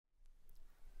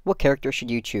What character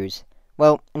should you choose?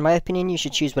 Well, in my opinion, you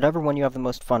should choose whatever one you have the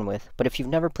most fun with, but if you've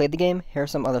never played the game, here are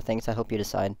some other things that help you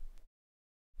decide.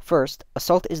 First,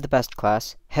 Assault is the best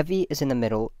class, Heavy is in the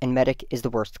middle, and Medic is the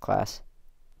worst class.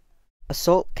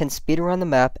 Assault can speed around the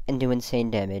map and do insane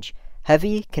damage.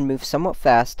 Heavy can move somewhat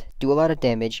fast, do a lot of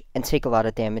damage, and take a lot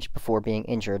of damage before being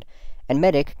injured. And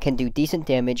Medic can do decent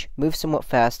damage, move somewhat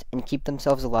fast, and keep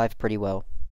themselves alive pretty well.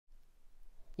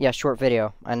 Yeah, short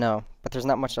video, I know, but there's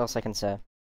not much else I can say.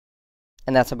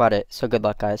 And that's about it, so good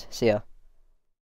luck guys, see ya.